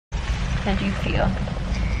How do you feel?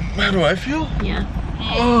 How do I feel? Yeah.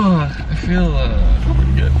 Oh, I feel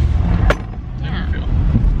pretty good. Yeah. How do you feel?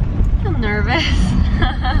 I feel nervous.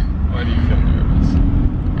 Why do you feel nervous?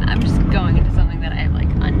 I'm just going into something that I have like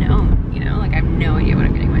unknown, you know? Like I have no idea what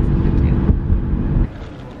I'm getting myself into.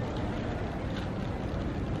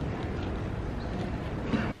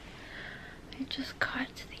 I just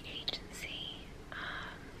got to the agency.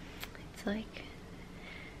 It's like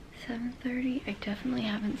 7:30. I definitely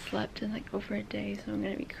haven't slept in like over a day, so I'm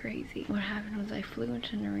gonna be crazy. What happened was I flew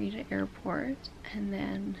into Narita Airport and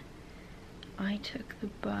then I took the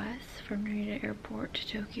bus from Narita Airport to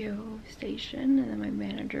Tokyo Station, and then my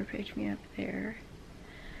manager picked me up there.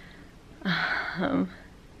 My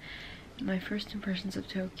first impressions of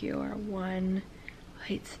Tokyo are one,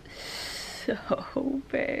 it's so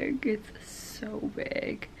big. It's so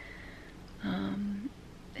big.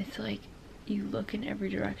 It's like you look in every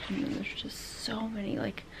direction and there's just so many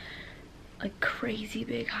like crazy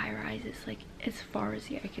big high rises, like as far as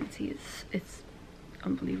the eye can see. It's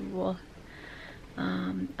unbelievable.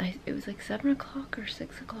 It was like 7 o'clock or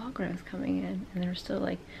 6 o'clock when I was coming in, and there were still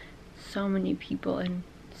like so many people in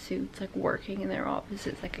suits like working in their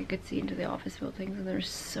offices. Like I could see into the office buildings and there's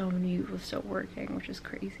so many people still working, which is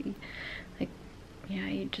crazy. Like, yeah,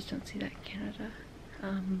 you just don't see that in Canada.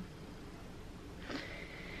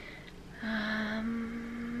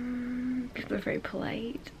 People are very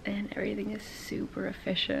polite and everything is super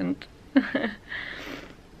efficient.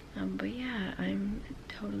 But yeah, I'm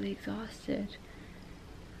totally exhausted.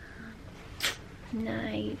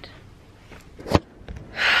 Night.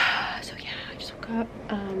 So yeah, I just woke up.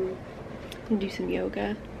 I'm gonna do some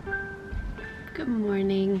yoga. Good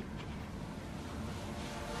morning.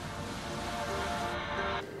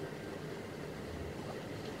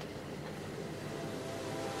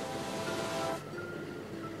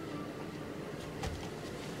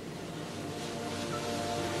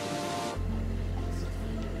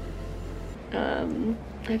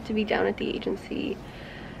 I have to be down at the agency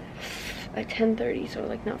at 10:30, so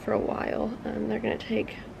like not for a while. They're gonna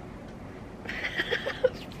take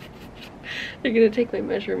they're gonna take my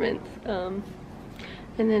measurements, and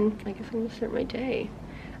then I guess I'm gonna start my day.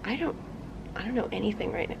 I don't know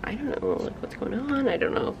anything right now. I don't know like what's going on. I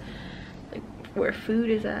don't know like where food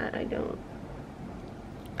is at. I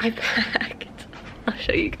packed. I'll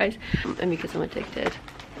show you guys. And because I'm addicted,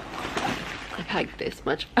 I packed this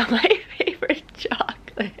much of my favorite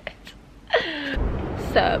chocolate.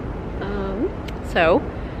 So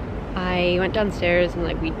I went downstairs and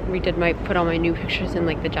like we put all my new pictures in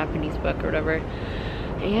like the Japanese book or whatever,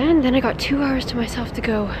 and then I got 2 hours to myself to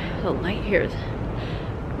go. The light here is,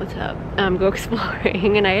 what's up? Go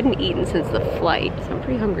exploring, and I hadn't eaten since the flight, so I'm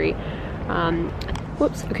pretty hungry.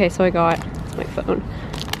 Whoops. Okay, so I got my phone.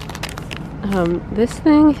 This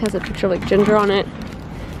thing has a picture of like ginger on it.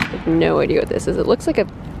 I have no idea what this is. It looks like a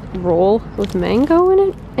roll with mango in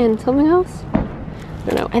it and something else. I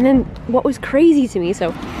don't know. And then what was crazy to me,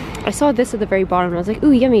 so I saw this at the very bottom and I was like, ooh,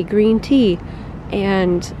 yummy, green tea.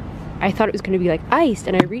 And I thought it was gonna be like iced,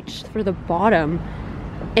 and I reached for the bottom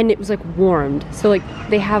and it was like warmed. So like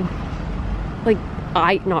they have like,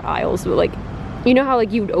 not aisles, but like, you know how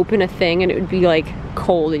like you would open a thing and it would be like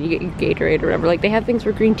cold and you get your Gatorade or whatever. Like they have things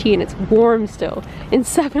for green tea and it's warm still in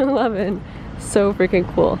 7-Eleven. So freaking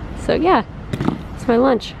cool. So yeah, it's my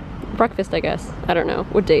lunch. Breakfast, I guess. I don't know.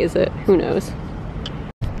 What day is it? Who knows?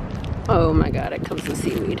 Oh my god, it comes with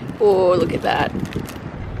seaweed. Oh, look at that.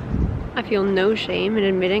 I feel no shame in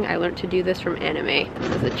admitting I learned to do this from anime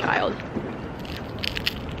as a child.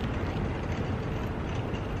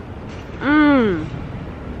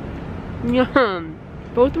 Yum.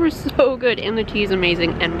 Both were so good, and the tea is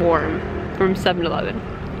amazing and warm from 7-Eleven.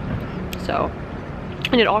 So,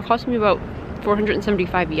 and it all cost me about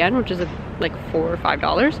 475 yen, which is like $4 or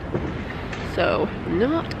 $5. So,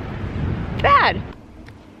 not bad.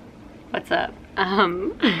 What's up?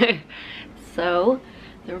 So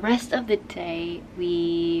the rest of the day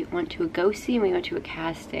we went to a go-see and we went to a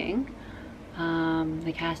casting.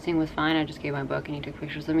 The casting was fine. I just gave my book and he took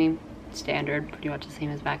pictures of me. Standard, pretty much the same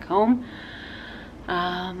as back home.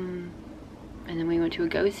 And then we went to a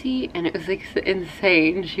go-see and it was like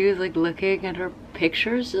insane. She was like looking at her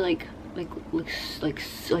pictures like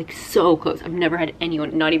so close. I've never had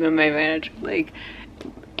anyone, not even my manager, like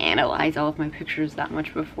analyze all of my pictures that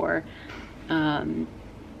much before. And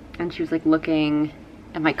she was like looking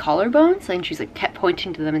at my collarbones, and she's like kept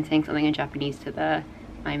pointing to them and saying something in Japanese to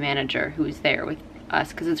my manager who was there with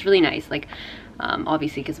us, because it's really nice, like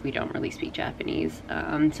obviously because we don't really speak Japanese.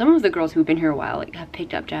 Some of the girls who've been here a while like have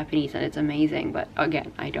picked up Japanese and it's amazing, but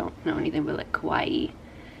again, I don't know anything but like kawaii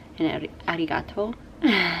and arigato.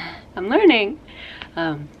 I'm learning.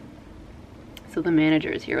 So the manager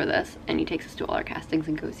is here with us, and he takes us to all our castings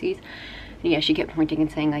and go-sees. And yeah, she kept pointing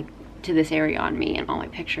and saying like to this area on me and all my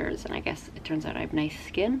pictures, and I guess it turns out I have nice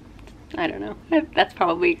skin. I don't know. That's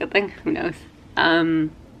probably a good thing. Who knows? I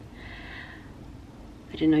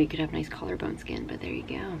didn't know you could have nice collarbone skin, but there you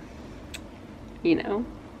go. You know,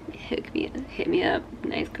 hit me up.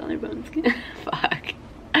 Nice collarbone skin. Fuck.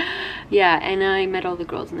 Yeah, and I met all the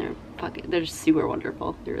girls, and they're super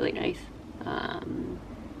wonderful. They're really nice.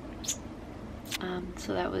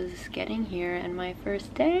 So that was getting here and my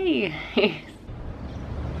first day.